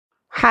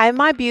Hi,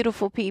 my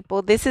beautiful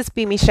people. This is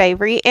Bimi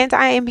Shavery, and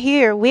I am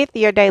here with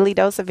your daily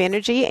dose of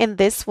energy, and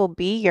this will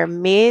be your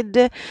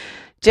mid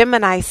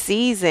Gemini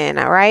season.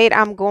 All right.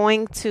 I'm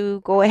going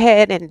to go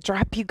ahead and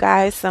drop you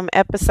guys some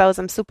episodes.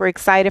 I'm super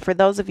excited. For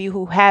those of you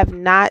who have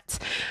not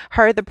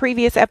heard the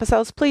previous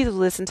episodes, please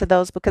listen to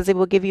those because it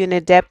will give you an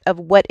in-depth of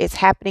what is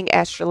happening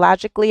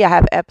astrologically. I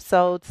have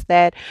episodes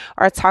that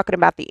are talking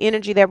about the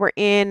energy that we're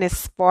in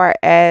as far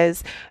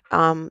as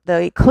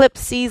the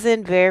eclipse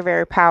season. Very,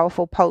 very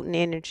powerful, potent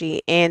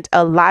energy, and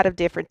a lot of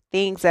different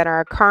things that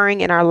are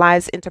occurring in our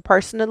lives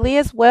interpersonally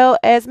as well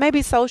as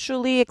maybe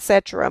socially,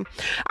 etc.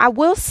 I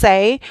will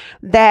say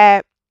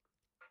that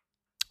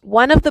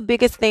one of the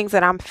biggest things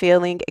that I'm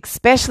feeling,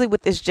 especially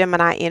with this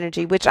Gemini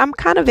energy, which I'm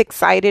kind of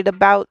excited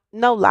about,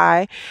 no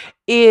lie,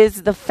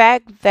 is the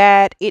fact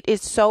that it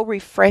is so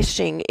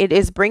refreshing. It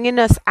is bringing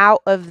us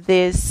out of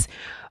this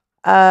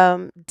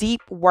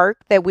deep work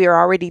that we are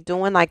already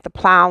doing, like the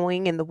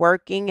plowing and the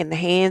working and the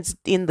hands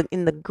in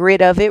the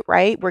grit of it,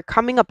 right? We're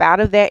coming up out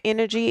of that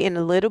energy in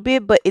a little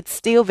bit, but it's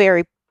still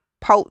very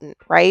potent,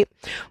 right?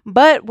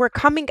 But we're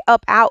coming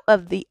up out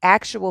of the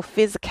actual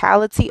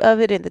physicality of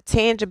it and the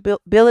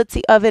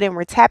tangibility of it, and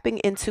we're tapping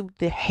into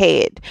the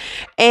head.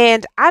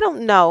 And I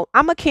don't know,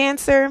 I'm a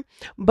Cancer,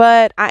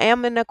 but I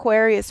am an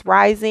Aquarius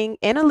rising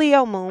and a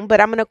Leo moon, but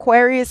I'm an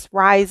Aquarius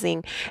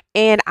rising.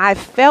 And I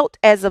felt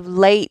as of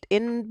late,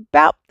 in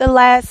about the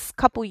last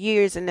couple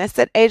years, and that's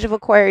that age of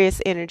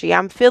Aquarius energy,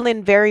 I'm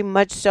feeling very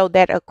much so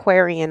that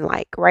Aquarian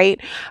like,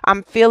 right?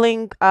 I'm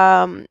feeling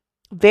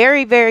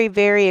very, very,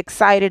 very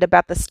excited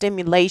about the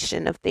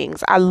stimulation of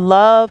things. I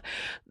love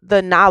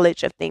the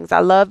knowledge of things. I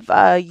love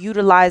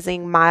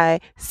utilizing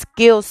my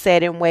skill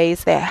set in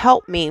ways that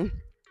help me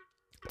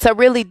to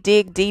really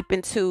dig deep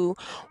into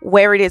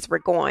where it is we're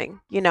going,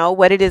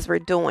 what it is we're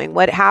doing,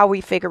 how are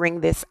we figuring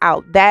this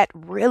out. That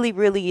really,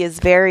 really is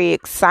very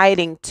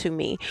exciting to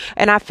me.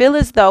 And I feel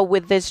as though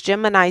with this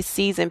Gemini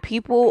season,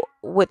 people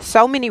with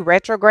so many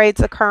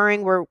retrogrades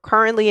occurring, we're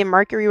currently in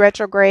Mercury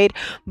retrograde,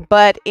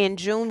 but in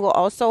June we'll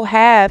also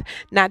have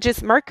not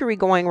just Mercury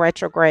going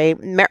retrograde.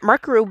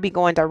 Mercury will be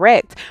going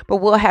direct, but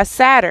we'll have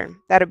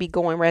Saturn that'll be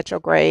going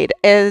retrograde,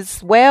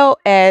 as well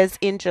as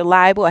in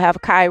July we'll have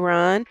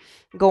Chiron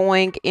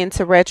going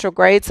into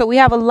retrograde. So we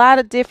have a lot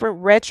of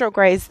different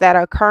retrogrades that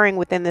are occurring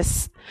within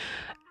this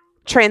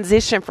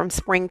transition from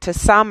spring to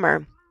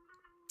summer.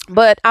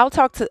 But I'll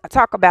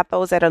talk about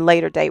those at a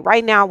later date.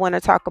 Right now, I want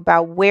to talk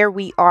about where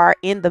we are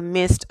in the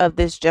midst of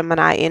this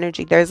Gemini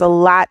energy. There's a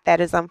lot that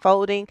is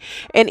unfolding,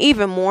 and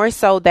even more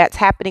so that's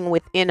happening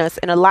within us.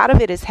 And a lot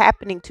of it is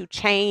happening to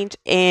change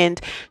and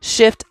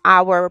shift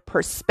our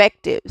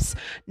perspectives,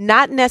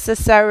 not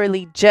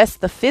necessarily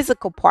just the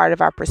physical part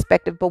of our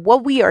perspective, but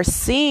what we are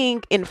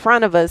seeing in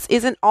front of us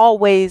isn't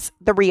always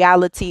the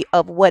reality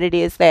of what it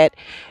is that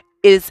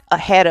is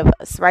ahead of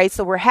us, right?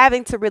 So we're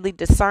having to really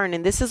discern,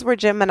 and this is where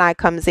Gemini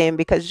comes in,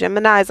 because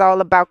Gemini is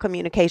all about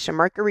communication.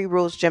 Mercury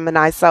rules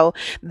Gemini, so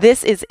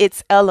this is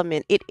its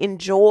element. It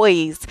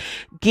enjoys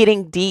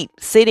getting deep,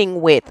 sitting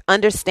with,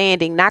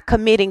 understanding, not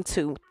committing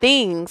to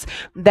things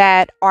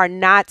that are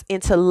not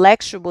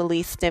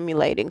intellectually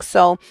stimulating.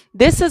 So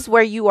this is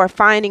where you are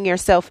finding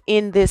yourself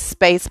in this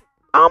space,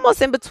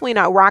 almost in between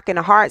a rock and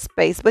a hard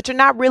space, but you're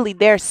not really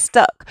there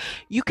stuck.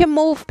 You can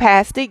move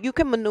past it, you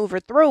can maneuver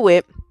through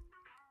it.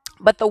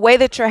 But the way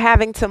that you're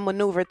having to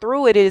maneuver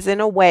through it is in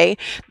a way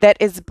that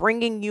is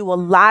bringing you a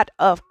lot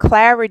of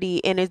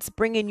clarity, and it's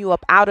bringing you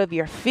up out of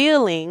your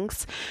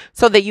feelings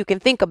so that you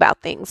can think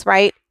about things,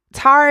 right?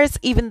 Taurus,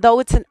 even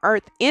though it's an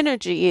earth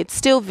energy, it's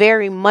still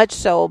very much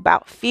so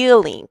about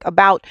feeling,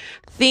 about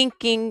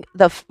thinking.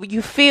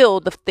 You feel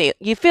the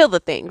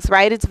things,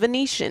 right? It's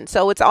Venetian,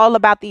 so it's all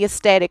about the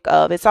aesthetic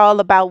of. It's all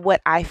about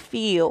what I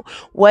feel,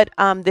 what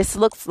this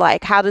looks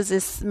like. How does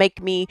this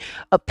make me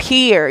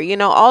appear?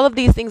 All of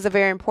these things are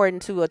very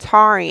important to a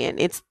Taurian.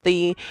 It's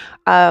the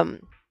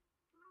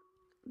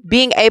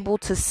being able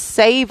to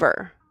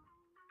savor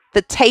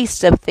the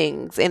taste of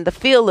things and the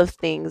feel of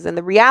things and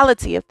the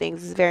reality of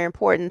things is very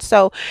important.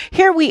 So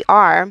here we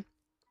are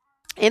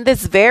in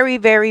this very,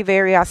 very,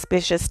 very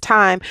auspicious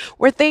time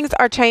where things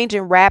are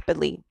changing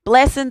rapidly.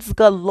 Blessings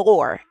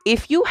galore.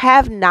 If you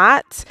have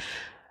not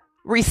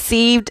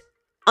received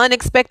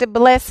unexpected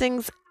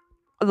blessings,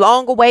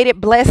 long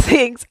awaited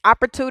blessings,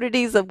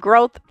 opportunities of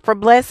growth for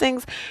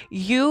blessings,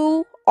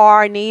 you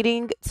are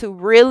needing to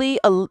really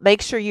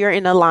make sure you're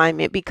in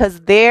alignment,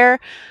 because there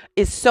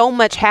is so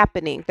much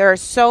happening. There are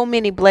so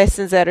many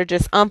blessings that are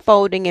just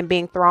unfolding and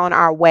being thrown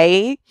our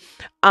way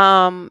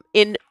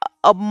in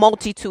a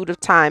multitude of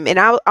time. And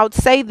I'll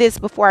say this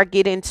before I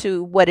get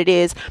into what it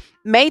is.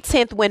 May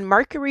 10th, when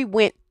Mercury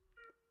went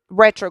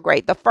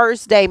retrograde, the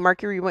first day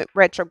Mercury went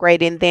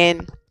retrograde, and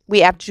then we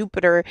have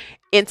Jupiter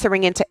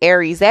entering into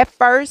Aries. That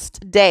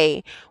first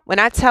day, when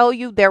I tell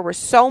you there were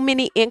so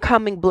many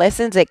incoming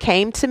blessings that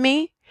came to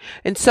me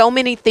and so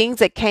many things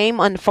that came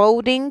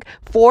unfolding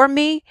for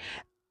me,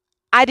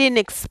 I didn't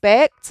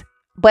expect,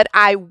 but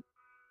I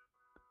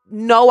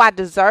know I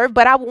deserve,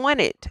 but I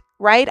wanted,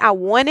 right? I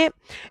won it.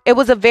 It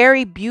was a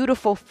very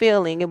beautiful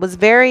feeling. It was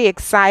very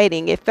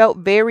exciting. It felt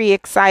very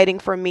exciting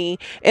for me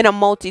in a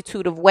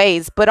multitude of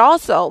ways, but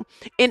also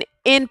in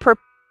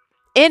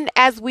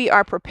as we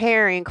are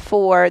preparing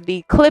for the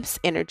eclipse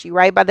energy,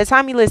 right? By the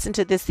time you listen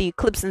to this, the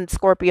eclipse in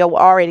Scorpio will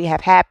already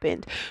have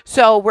happened.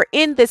 So we're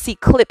in this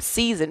eclipse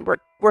season.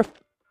 We're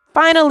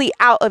finally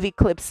out of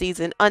eclipse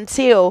season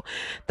until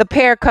the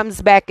pair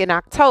comes back in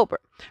October.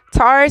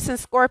 Taurus and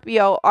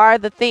Scorpio are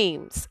the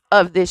themes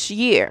of this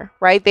year,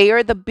 right? They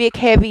are the big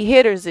heavy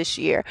hitters this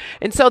year.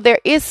 And so there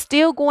is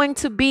still going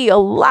to be a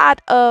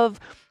lot of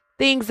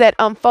things that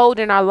unfold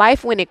in our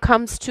life when it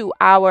comes to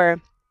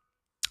our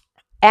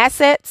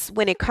assets,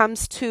 when it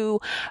comes to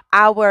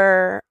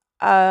our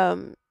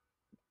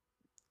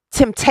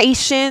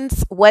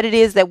temptations, what it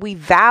is that we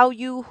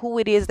value, who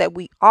it is that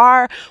we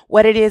are,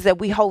 what it is that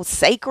we hold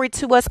sacred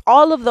to us.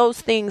 All of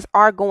those things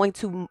are going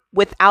to,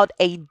 without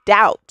a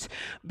doubt,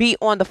 be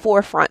on the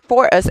forefront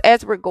for us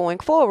as we're going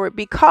forward,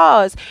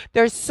 because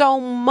there's so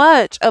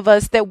much of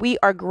us that we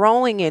are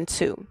growing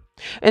into.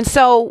 And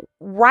so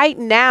right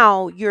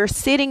now you're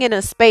sitting in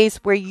a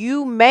space where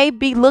you may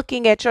be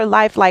looking at your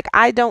life like,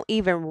 I don't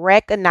even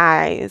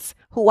recognize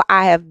who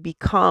I have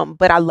become,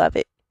 but I love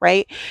it.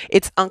 Right?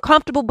 It's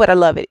uncomfortable, but I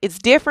love it. It's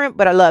different,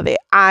 but I love it.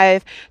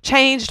 I've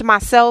changed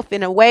myself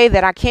in a way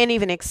that I can't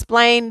even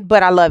explain,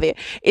 but I love it.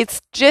 It's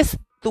just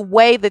the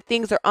way that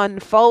things are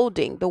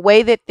unfolding, the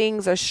way that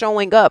things are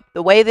showing up,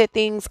 the way that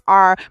things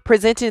are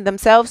presenting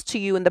themselves to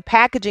you, and the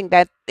packaging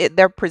that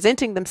they're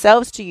presenting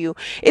themselves to you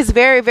is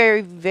very,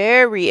 very,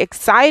 very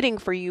exciting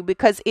for you,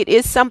 because it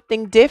is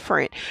something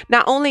different.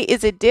 Not only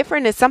is it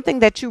different, it's something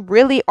that you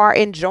really are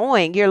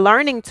enjoying. You're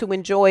learning to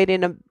enjoy it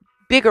in a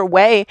bigger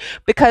way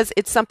because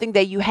it's something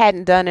that you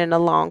hadn't done in a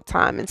long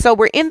time. And so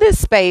we're in this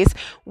space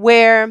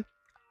where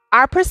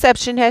our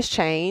perception has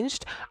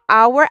changed,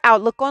 our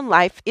outlook on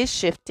life is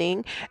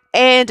shifting,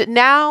 and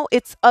now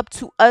it's up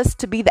to us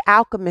to be the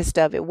alchemist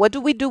of it. What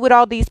do we do with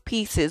all these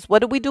pieces? What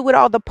do we do with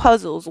all the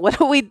puzzles? What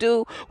do we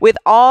do with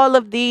all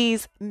of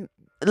these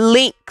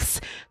links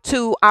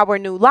to our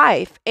new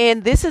life?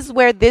 And this is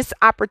where this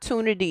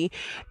opportunity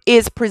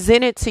is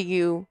presented to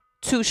you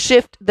to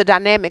shift the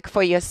dynamic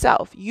for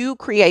yourself. You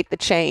create the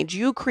change.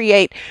 You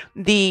create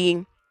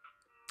the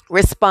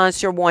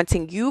response you're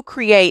wanting. You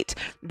create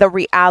the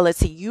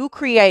reality. You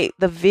create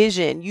the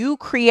vision. You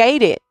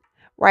create it,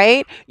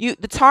 right?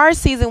 The Taurus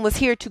season was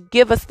here to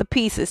give us the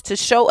pieces, to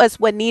show us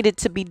what needed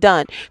to be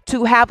done,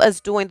 to have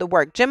us doing the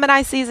work.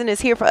 Gemini season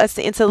is here for us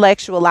to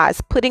intellectualize,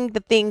 putting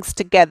the things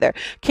together.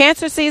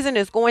 Cancer season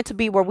is going to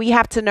be where we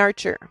have to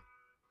nurture.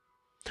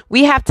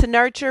 We have to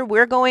nurture.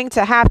 We're going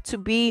to have to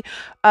be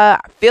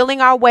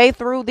feeling our way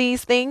through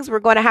these things. We're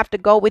going to have to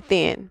go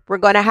within. We're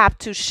going to have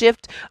to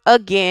shift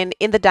again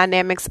in the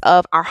dynamics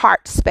of our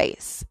heart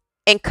space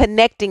and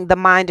connecting the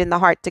mind and the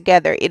heart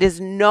together. It is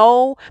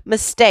no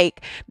mistake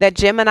that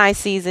Gemini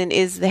season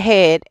is the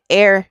head,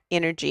 air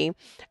energy,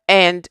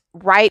 and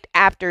right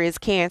after is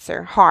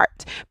Cancer,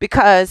 heart,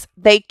 because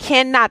they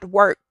cannot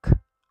work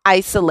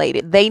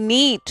isolated. They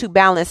need to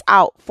balance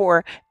out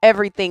for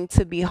everything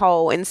to be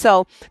whole. And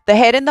so the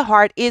head and the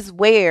heart is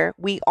where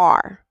we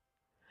are.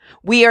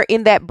 We are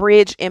in that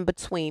bridge in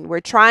between. We're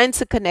trying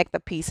to connect the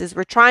pieces.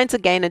 We're trying to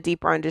gain a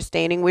deeper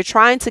understanding. We're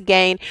trying to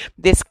gain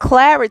this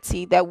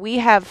clarity that we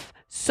have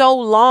so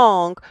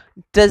long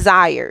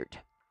desired.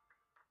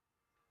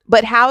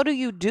 But how do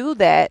you do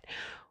that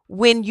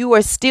when you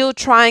are still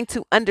trying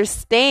to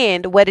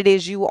understand what it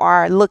is you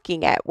are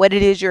looking at, what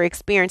it is you're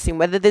experiencing,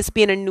 whether this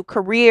being a new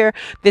career,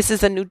 this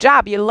is a new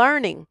job, you're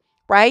learning,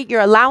 right?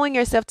 You're allowing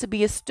yourself to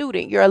be a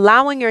student. You're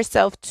allowing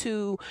yourself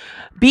to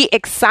be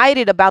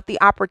excited about the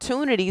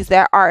opportunities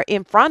that are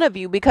in front of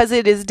you, because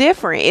it is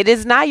different. It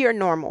is not your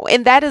normal.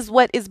 And that is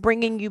what is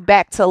bringing you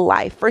back to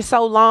life. For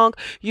so long,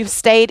 you've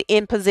stayed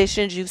in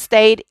positions, you've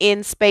stayed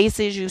in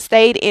spaces, you've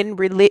stayed in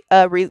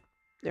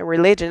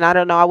religion. I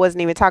don't know. I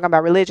wasn't even talking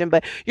about religion,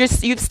 but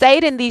you've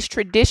stayed in these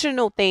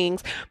traditional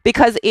things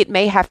because it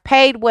may have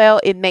paid well.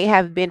 It may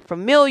have been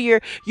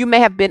familiar. You may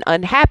have been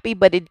unhappy,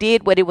 but it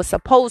did what it was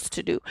supposed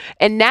to do.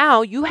 And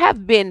now you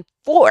have been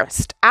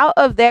forced out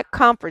of that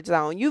comfort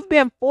zone. You've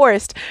been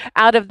forced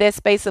out of that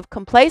space of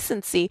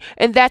complacency.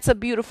 And that's a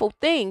beautiful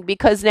thing,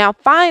 because now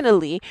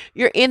finally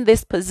you're in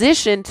this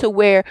position to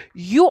where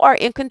you are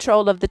in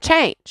control of the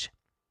change.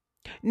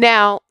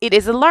 Now, it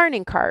is a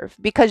learning curve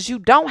because you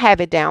don't have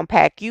it down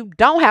pat. You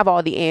don't have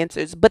all the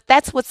answers, but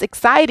that's what's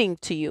exciting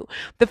to you.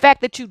 The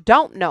fact that you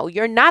don't know,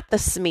 you're not the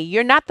SME.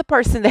 You're not the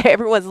person that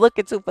everyone's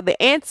looking to for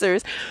the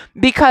answers,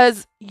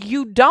 because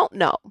you don't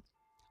know.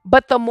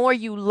 But the more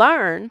you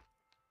learn,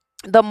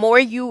 the more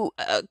you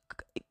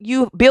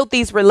build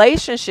these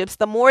relationships,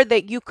 the more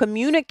that you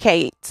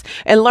communicate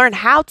and learn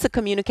how to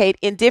communicate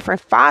in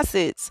different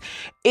facets,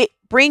 it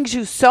brings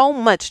you so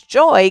much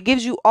joy. It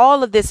gives you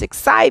all of this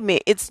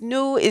excitement. It's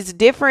new, it's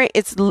different,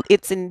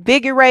 it's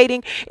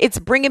invigorating. It's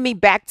bringing me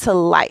back to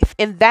life.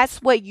 And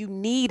that's what you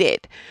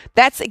needed.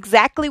 That's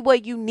exactly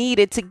what you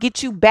needed to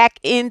get you back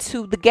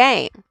into the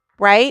game.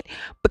 right?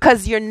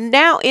 Because you're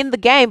now in the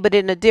game, but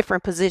in a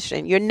different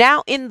position. You're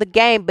now in the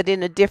game, but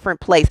in a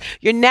different place.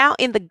 You're now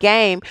in the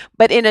game,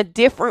 but in a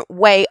different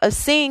way of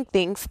seeing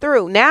things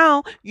through.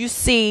 Now you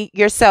see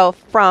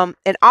yourself from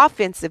an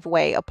offensive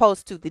way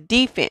opposed to the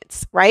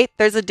defense, right?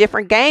 There's a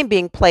different game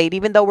being played,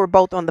 even though we're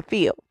both on the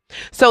field.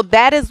 So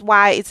that is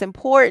why it's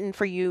important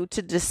for you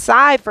to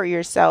decide for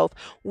yourself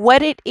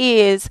what it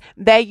is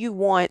that you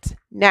want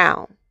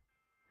now.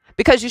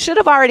 Because you should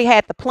have already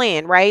had the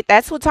plan, right?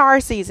 That's what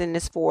Taurus season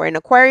is for. And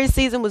Aquarius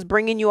season was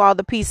bringing you all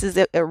the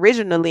pieces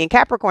originally. And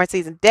Capricorn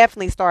season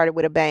definitely started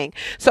with a bang.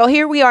 So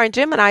here we are in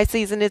Gemini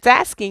season. It's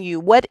asking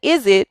you, what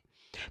is it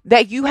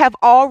that you have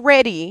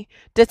already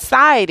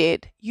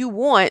decided you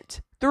want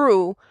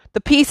through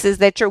the pieces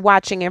that you're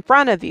watching in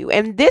front of you?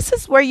 And this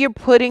is where you're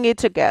putting it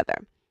together.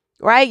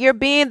 Right? You're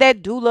being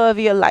that doula of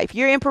your life.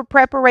 You're in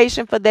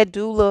preparation for that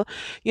doula,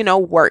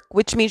 work,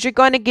 which means you're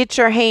going to get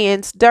your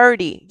hands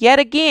dirty yet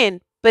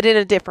again, but in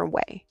a different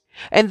way.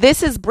 And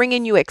this is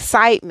bringing you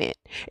excitement.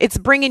 It's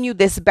bringing you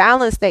this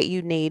balance that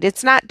you need.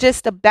 It's not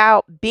just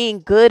about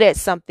being good at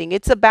something.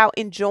 It's about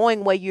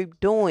enjoying what you're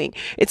doing.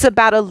 It's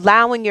about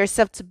allowing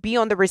yourself to be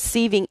on the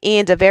receiving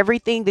end of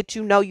everything that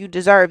you know you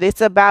deserve.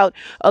 It's about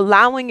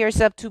allowing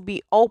yourself to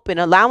be open,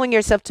 allowing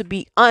yourself to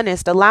be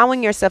honest,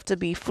 allowing yourself to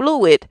be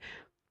fluid.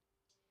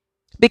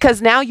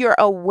 Because now you're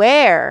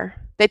aware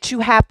that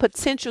you have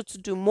potential to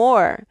do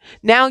more.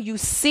 Now you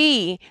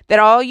see that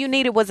all you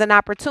needed was an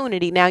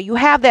opportunity. Now you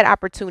have that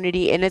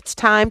opportunity and it's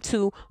time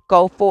to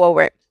go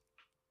forward.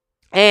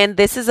 And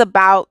this is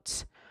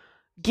about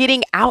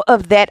getting out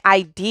of that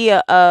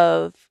idea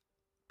of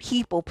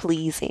people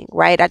pleasing,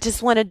 right? I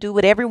just want to do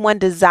what everyone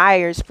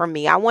desires from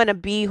me. I want to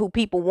be who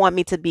people want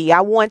me to be. I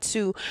want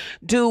to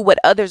do what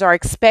others are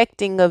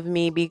expecting of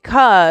me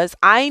because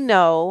I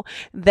know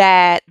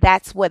that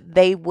that's what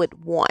they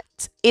would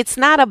want. It's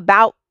not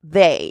about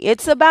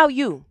it's about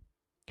you.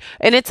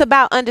 And it's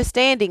about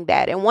understanding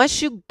that. And once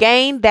you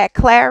gain that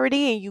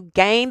clarity and you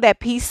gain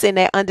that peace and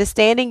that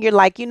understanding, you're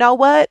like, you know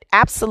what?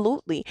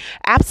 Absolutely.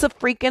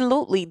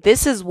 Absolutely.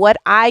 This is what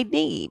I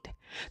need.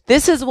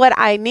 This is what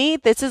I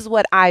need. This is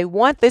what I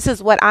want. This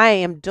is what I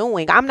am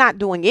doing. I'm not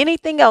doing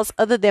anything else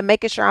other than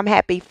making sure I'm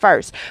happy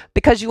first,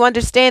 because you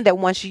understand that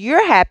once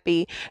you're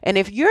happy and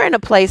if you're in a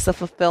place of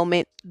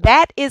fulfillment,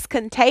 that is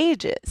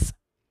contagious.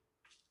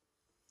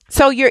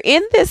 So you're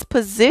in this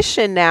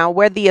position now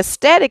where the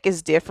aesthetic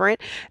is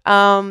different.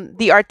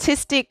 The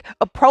artistic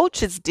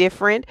approach is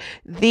different.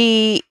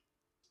 The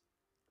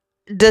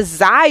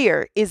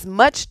desire is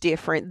much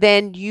different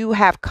than you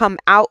have come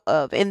out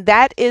of. And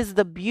that is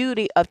the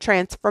beauty of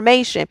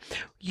transformation.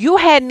 You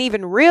hadn't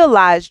even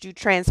realized you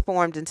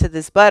transformed into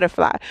this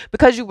butterfly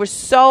because you were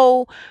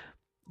so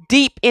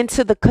deep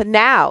into the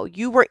canal.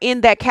 You were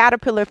in that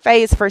caterpillar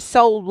phase for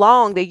so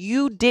long that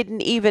you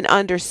didn't even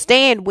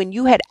understand when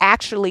you had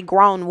actually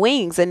grown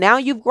wings. And now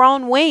you've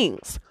grown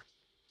wings.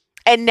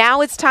 And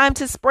now it's time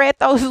to spread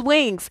those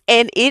wings.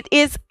 And it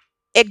is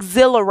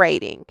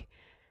exhilarating.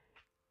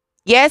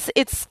 Yes,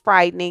 it's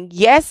frightening.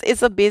 Yes,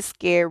 it's a bit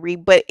scary,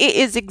 but it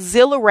is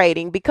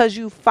exhilarating because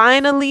you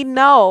finally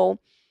know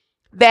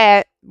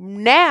that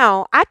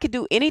now I could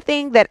do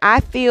anything that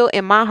I feel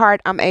in my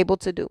heart I'm able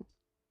to do.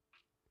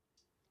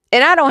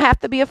 And I don't have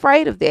to be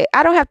afraid of that.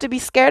 I don't have to be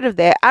scared of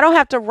that. I don't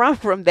have to run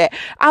from that.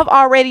 I've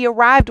already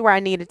arrived where I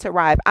needed to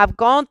arrive. I've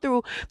gone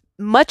through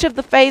much of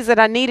the phase that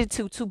I needed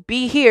to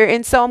be here.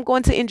 And so I'm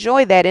going to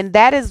enjoy that. And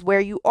that is where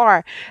you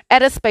are,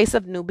 at a space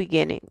of new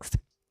beginnings.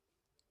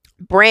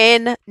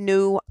 Brand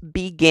new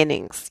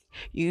beginnings.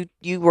 You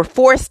were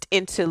forced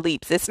into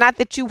leaps. It's not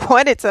that you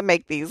wanted to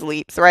make these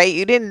leaps, right?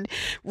 You didn't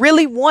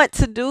really want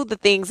to do the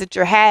things that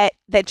you had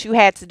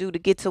to do to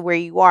get to where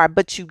you are,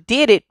 but you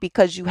did it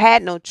because you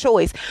had no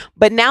choice.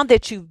 But now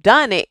that you've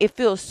done it, it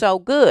feels so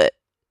good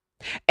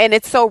and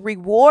it's so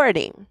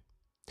rewarding.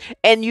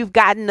 And you've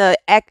gotten the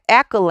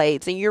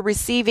accolades and you're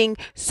receiving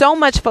so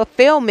much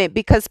fulfillment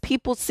because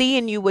people see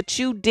in you what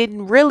you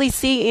didn't really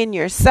see in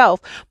yourself.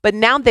 But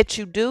now that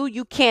you do,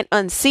 you can't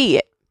unsee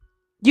it.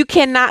 You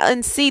cannot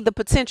unsee the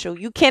potential.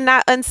 You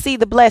cannot unsee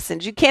the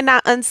blessings. You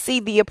cannot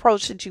unsee the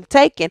approach that you've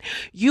taken.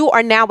 You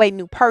are now a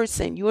new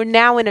person. You are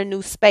now in a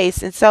new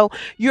space. And so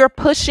you're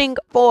pushing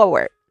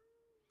forward.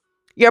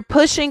 You're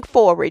pushing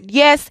forward.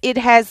 Yes, it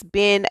has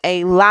been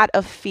a lot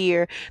of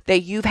fear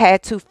that you've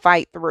had to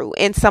fight through.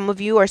 And some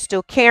of you are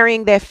still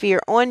carrying that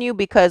fear on you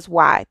because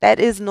why? That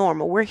is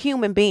normal. We're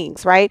human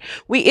beings, right?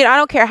 I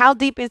don't care how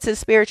deep into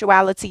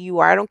spirituality you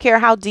are. I don't care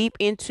how deep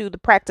into the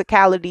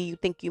practicality you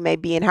think you may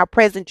be and how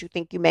present you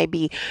think you may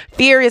be.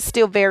 Fear is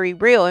still very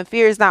real, and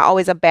fear is not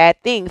always a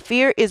bad thing.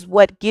 Fear is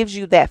what gives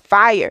you that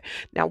fire.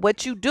 Now,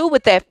 what you do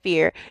with that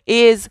fear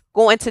is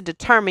going to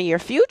determine your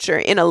future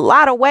in a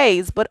lot of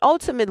ways, but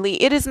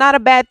ultimately it is not a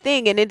bad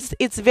thing, and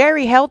it's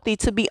very healthy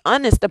to be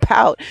honest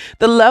about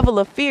the level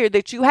of fear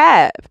that you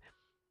have.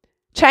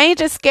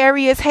 Change is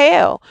scary as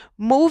hell.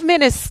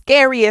 Movement is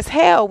scary as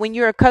hell when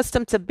you're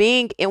accustomed to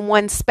being in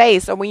one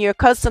space, or when you're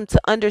accustomed to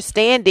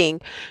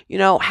understanding,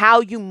 how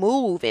you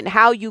move and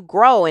how you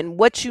grow and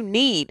what you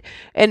need.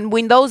 And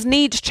when those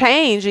needs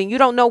change and you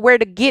don't know where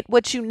to get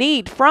what you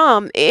need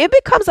from, it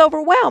becomes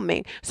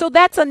overwhelming. So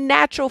that's a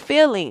natural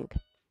feeling.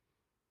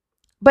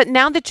 But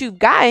now that you've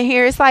gotten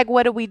here, it's like,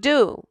 what do we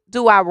do?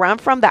 Do I run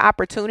from the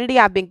opportunity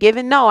I've been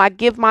given? No, I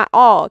give my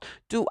all.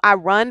 Do I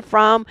run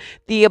from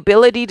the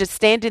ability to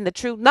stand in the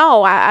truth?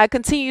 No, I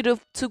continue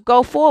to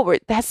go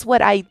forward. That's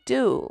what I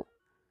do.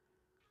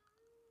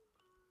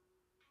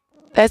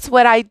 That's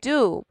what I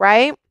do,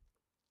 right?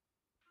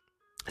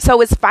 So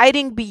it's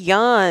fighting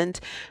beyond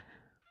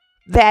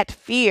that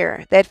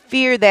fear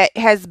that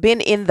has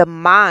been in the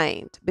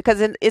mind,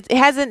 because it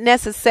hasn't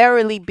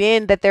necessarily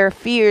been that there are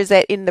fears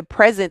that in the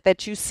present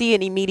that you see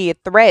an immediate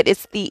threat.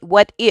 It's the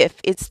what if,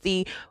 it's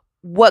the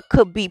what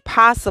could be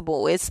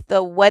possible, it's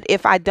the what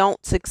if I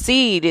don't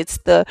succeed, it's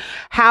the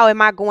how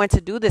am I going to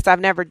do this,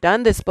 I've never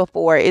done this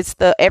before, it's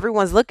the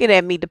everyone's looking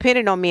at me,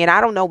 depending on me, and I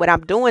don't know what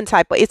I'm doing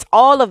type of. It's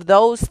all of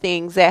those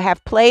things that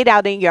have played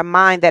out in your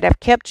mind that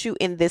have kept you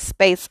in this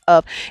space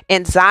of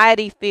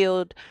anxiety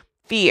filled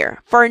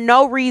fear for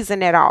no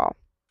reason at all.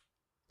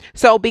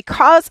 So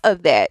because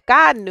of that,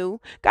 God knew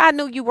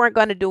you weren't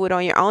going to do it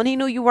on your own. He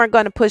knew you weren't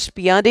going to push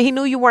beyond it. He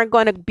knew you weren't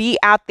going to be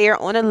out there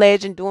on a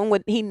ledge and doing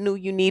what he knew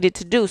you needed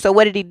to do. So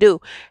what did he do?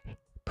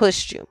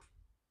 Pushed you.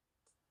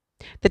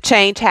 The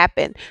change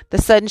happened. The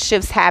sudden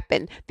shifts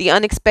happened. The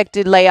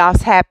unexpected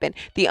layoffs happened.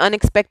 The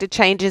unexpected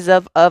changes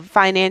of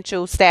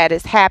financial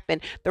status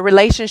happened. The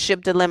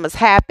relationship dilemmas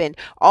happened.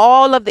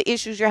 All of the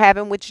issues you're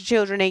having with your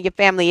children and your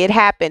family, it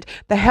happened.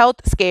 The health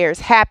scares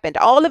happened.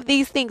 All of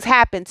these things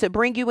happened to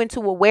bring you into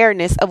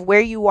awareness of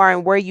where you are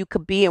and where you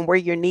could be and where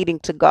you're needing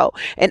to go.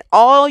 And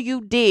all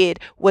you did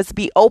was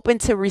be open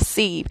to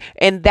receive.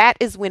 And that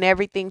is when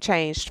everything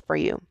changed for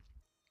you.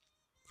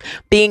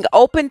 Being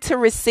open to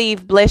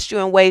receive blessed you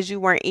in ways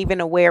you weren't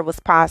even aware was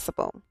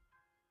possible.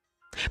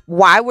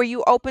 Why were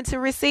you open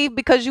to receive?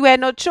 Because you had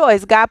no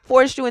choice. God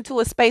forced you into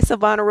a space of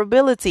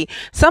vulnerability.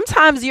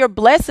 Sometimes your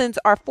blessings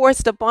are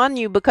forced upon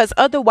you because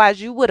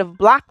otherwise you would have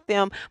blocked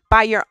them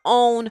by your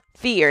own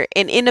fear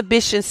and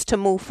inhibitions to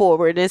move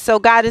forward. And so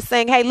God is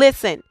saying, hey,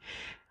 listen,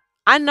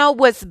 I know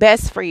what's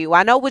best for you.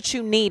 I know what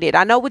you needed.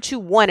 I know what you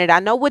wanted.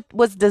 I know what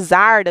was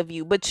desired of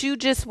you, but you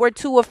just were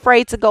too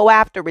afraid to go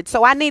after it.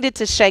 So I needed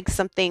to shake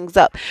some things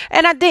up.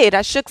 And I did.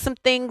 I shook some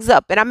things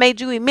up and I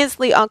made you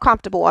immensely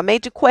uncomfortable. I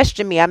made you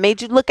question me. I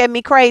made you look at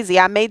me crazy.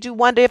 I made you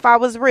wonder if I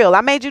was real.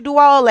 I made you do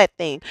all that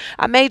thing.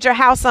 I made your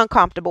house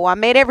uncomfortable. I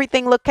made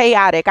everything look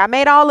chaotic. I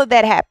made all of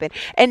that happen.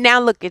 And now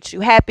look at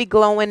you, happy,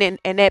 glowing,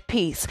 and at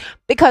peace.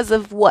 Because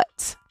of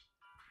what?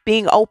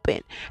 Being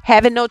open,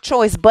 having no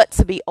choice but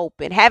to be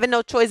open, having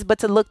no choice but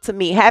to look to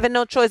me, having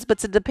no choice but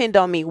to depend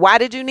on me. Why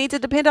did you need to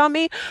depend on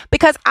me?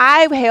 Because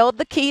I held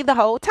the key the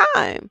whole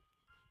time.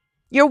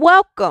 You're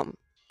welcome.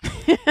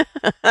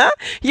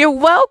 You're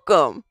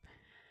welcome.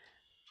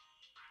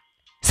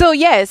 So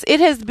yes, it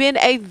has been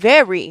a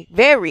very,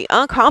 very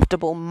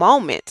uncomfortable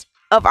moment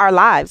of our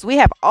lives. We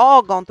have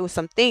all gone through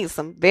some things,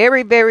 some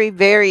very, very,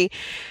 very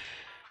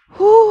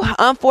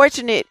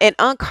unfortunate and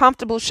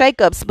uncomfortable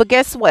shakeups. But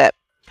guess what?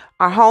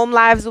 Our home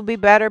lives will be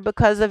better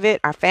because of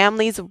it. Our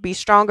families will be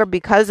stronger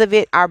because of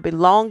it. Our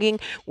belonging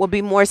will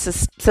be more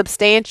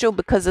substantial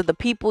because of the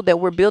people that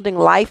we're building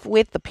life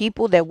with, the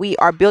people that we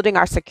are building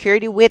our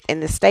security with,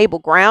 and the stable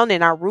ground.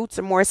 And our roots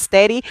are more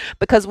steady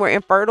because we're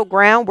in fertile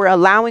ground. We're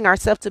allowing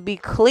ourselves to be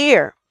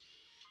clear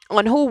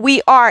on who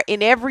we are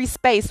in every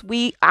space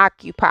we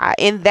occupy.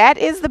 And that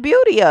is the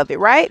beauty of it,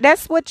 right?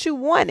 That's what you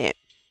wanted.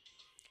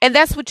 And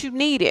that's what you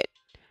needed.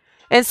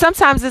 And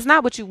sometimes it's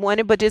not what you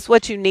wanted, but it's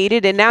what you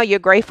needed. And now you're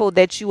grateful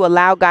that you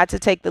allow God to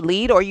take the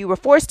lead, or you were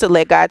forced to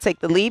let God take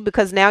the lead,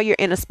 because now you're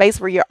in a space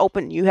where you're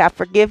open. You have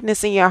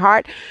forgiveness in your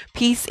heart,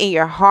 peace in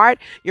your heart.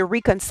 You're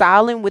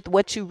reconciling with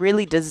what you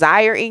really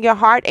desire in your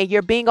heart, and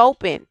you're being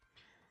open.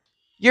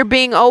 You're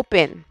being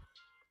open.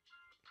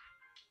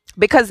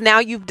 Because now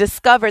you've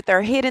discovered there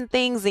are hidden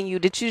things in you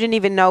that you didn't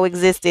even know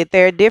existed.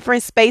 There are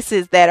different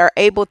spaces that are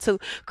able to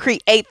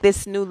create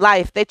this new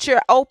life that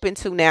you're open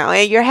to now,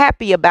 and you're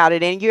happy about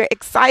it, and you're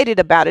excited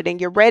about it,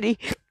 and you're ready.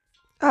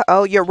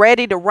 You're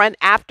ready to run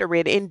after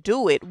it and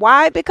do it.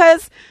 Why?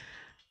 Because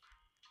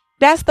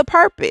that's the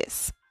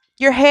purpose.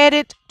 You're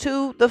headed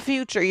to the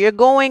future. You're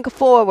going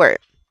forward.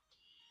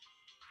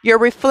 You're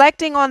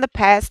reflecting on the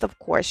past, of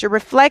course. You're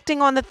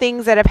reflecting on the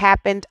things that have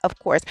happened, of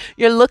course.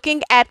 You're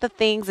looking at the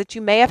things that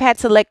you may have had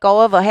to let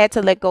go of, or had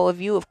to let go of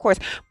you, of course.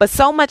 But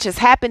so much has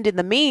happened in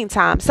the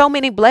meantime. So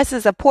many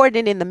blessings are poured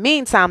in the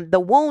meantime. The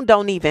wound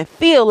don't even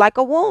feel like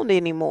a wound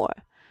anymore.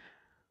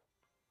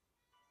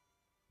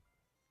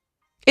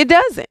 It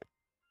doesn't.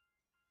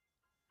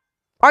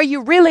 Are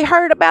you really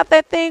hurt about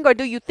that thing, or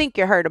do you think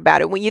you're hurt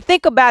about it? When you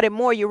think about it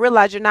more, you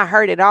realize you're not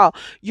hurt at all.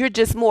 You're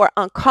just more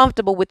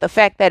uncomfortable with the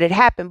fact that it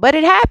happened, but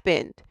it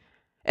happened.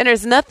 And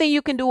there's nothing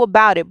you can do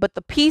about it. But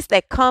the peace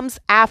that comes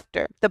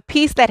after, the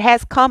peace that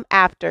has come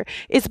after,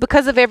 is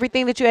because of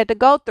everything that you had to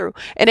go through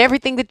and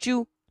everything that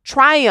you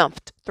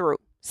triumphed through.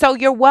 So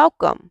you're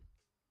welcome.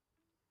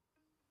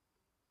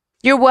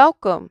 You're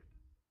welcome.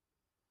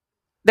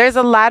 There's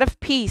a lot of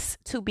peace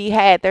to be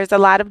had. There's a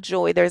lot of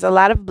joy. There's a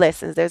lot of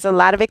blessings. There's a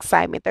lot of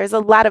excitement. There's a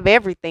lot of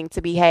everything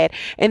to be had.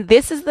 And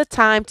this is the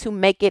time to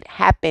make it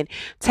happen.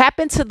 Tap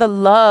into the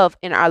love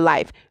in our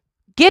life.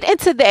 Get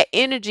into that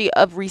energy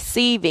of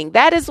receiving.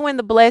 That is when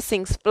the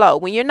blessings flow.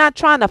 When you're not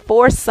trying to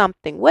force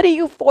something. What are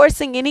you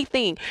forcing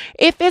anything?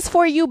 If it's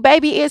for you,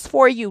 baby, it's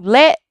for you.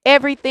 Let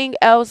everything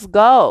else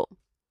go.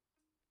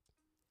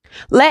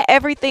 Let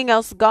everything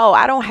else go.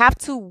 I don't have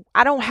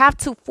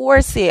to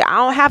force it. I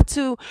don't have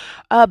to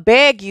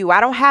beg you. I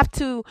don't have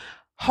to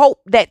hope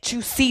that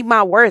you see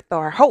my worth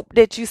or hope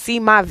that you see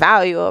my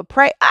value or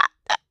pray.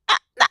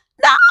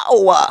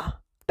 No,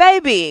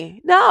 baby,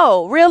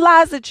 no.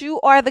 Realize that you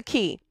are the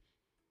key.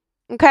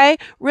 Okay?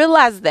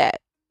 Realize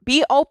that.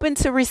 Be open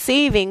to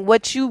receiving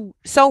what you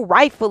so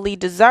rightfully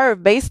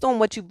deserve based on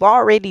what you've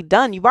already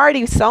done. You've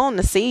already sown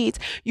the seeds.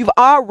 You've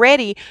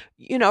already,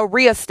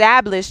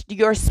 reestablished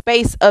your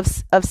space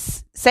of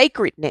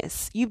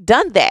sacredness. You've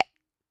done that.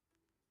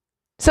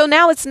 So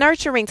now it's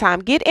nurturing time.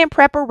 Get in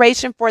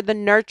preparation for the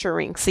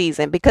nurturing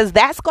season because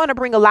that's going to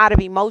bring a lot of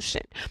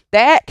emotion.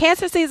 That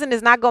Cancer season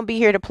is not going to be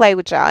here to play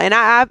with y'all. And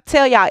I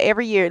tell y'all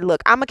every year,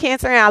 look, I'm a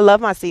Cancer and I love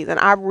my season.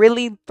 I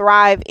really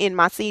thrive in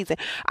my season.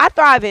 I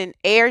thrive in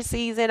air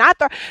season.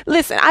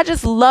 Listen, I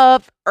just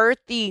love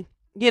earthy.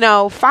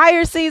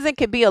 Fire season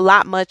can be a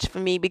lot much for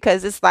me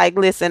because it's like,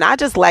 listen, I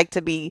just like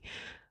to be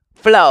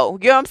flow.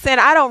 You know what I'm saying?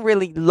 I don't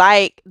really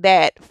like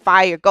that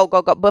fire. Go,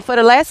 go, go. But for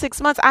the last 6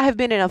 months, I have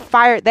been in a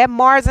fire. That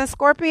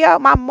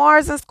my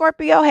Mars and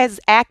Scorpio has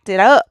acted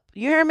up.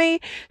 You hear me?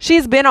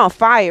 She's been on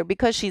fire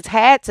because she's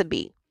had to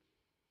be.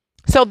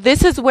 So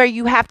this is where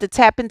you have to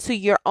tap into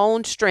your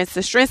own strengths,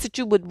 the strengths that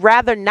you would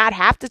rather not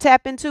have to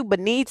tap into, but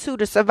need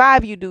to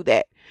survive. You do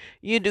that.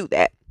 You do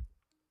that.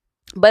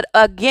 But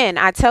again,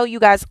 I tell you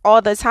guys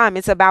all the time,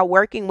 it's about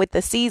working with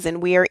the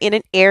season. We are in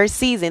an air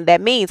season.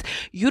 That means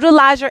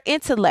utilize your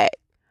intellect.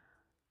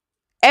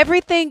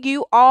 Everything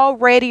you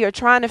already are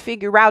trying to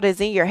figure out is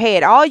in your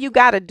head. All you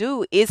got to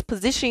do is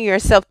position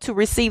yourself to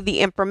receive the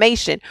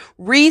information.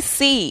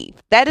 Receive.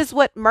 That is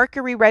what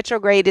Mercury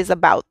retrograde is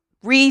about.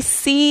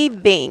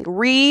 Receiving,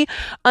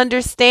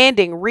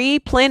 re-understanding,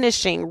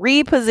 replenishing,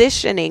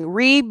 repositioning,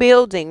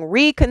 rebuilding,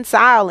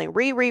 reconciling,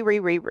 re.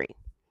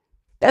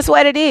 That's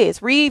what it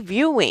is.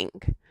 Reviewing.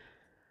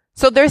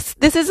 So this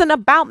isn't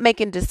about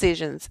making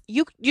decisions.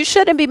 You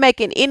shouldn't be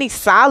making any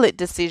solid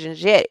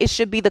decisions yet. It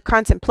should be the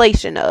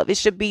contemplation of. It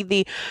should be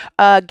the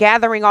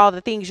gathering all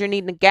the things you're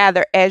needing to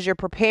gather as you're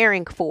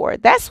preparing for.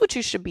 That's what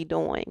you should be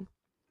doing.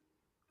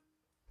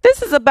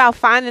 This is about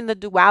finding the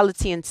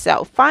duality in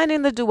self,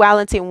 finding the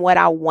duality in what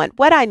I want,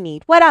 what I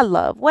need, what I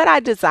love, what I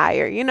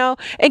desire,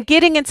 and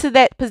getting into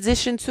that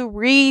position to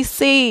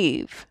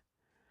receive.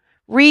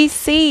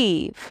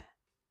 Receive.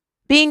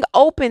 Being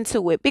open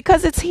to it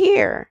because it's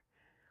here.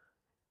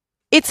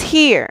 It's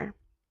here.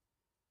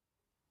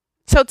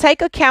 So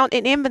take account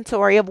and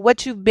inventory of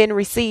what you've been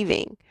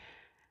receiving.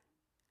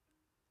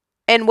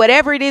 And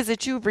whatever it is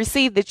that you've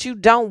received that you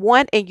don't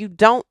want and you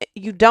don't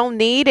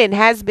need and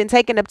has been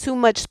taking up too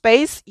much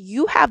space,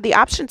 you have the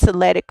option to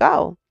let it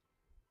go.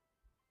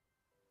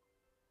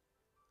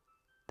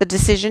 The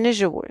decision is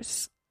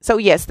yours. So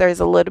yes, there's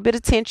a little bit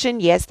of tension.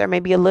 Yes, there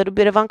may be a little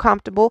bit of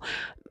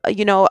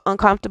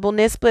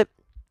uncomfortableness, but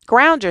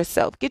ground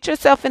yourself. Get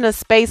yourself in a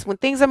space when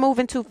things are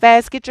moving too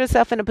fast. Get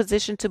yourself in a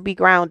position to be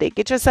grounded.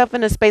 Get yourself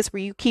in a space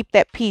where you keep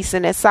that peace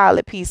and that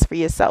solid peace for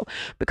yourself,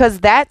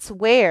 because that's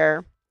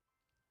where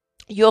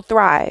you'll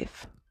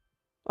thrive.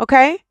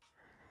 Okay?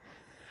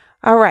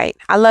 All right.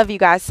 I love you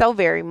guys so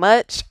very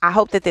much. I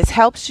hope that this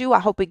helps you. I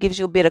hope it gives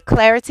you a bit of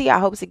clarity. I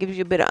hope it gives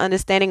you a bit of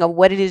understanding of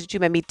what it is that you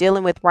may be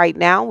dealing with right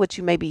now, what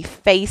you may be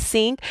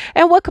facing,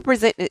 and what could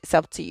present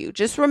itself to you.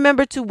 Just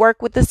remember to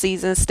work with the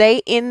season.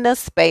 Stay in the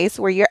space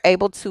where you're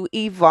able to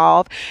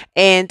evolve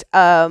and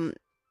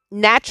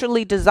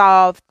naturally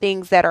dissolve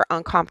things that are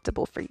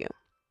uncomfortable for you.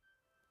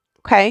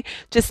 Okay?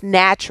 Just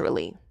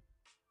naturally.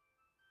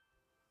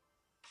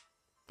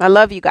 I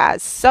love you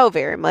guys so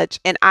very much.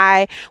 And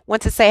I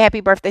want to say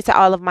happy birthday to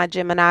all of my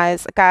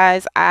Geminis.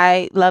 Guys,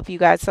 I love you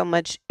guys so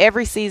much.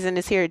 Every season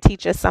is here to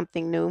teach us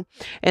something new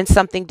and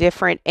something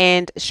different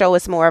and show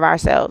us more of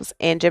ourselves.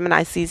 And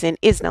Gemini season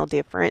is no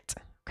different.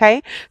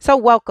 Okay. So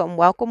welcome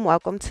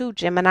to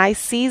Gemini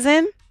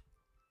season.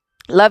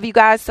 Love you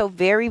guys so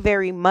very,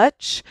 very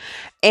much.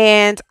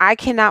 And I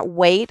cannot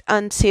wait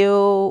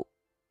until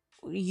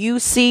you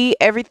see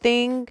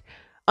everything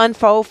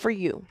unfold for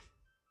you.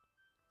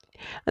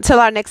 Until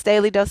our next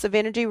daily dose of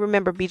energy,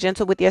 remember, be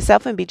gentle with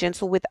yourself and be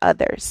gentle with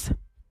others.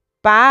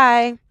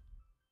 Bye.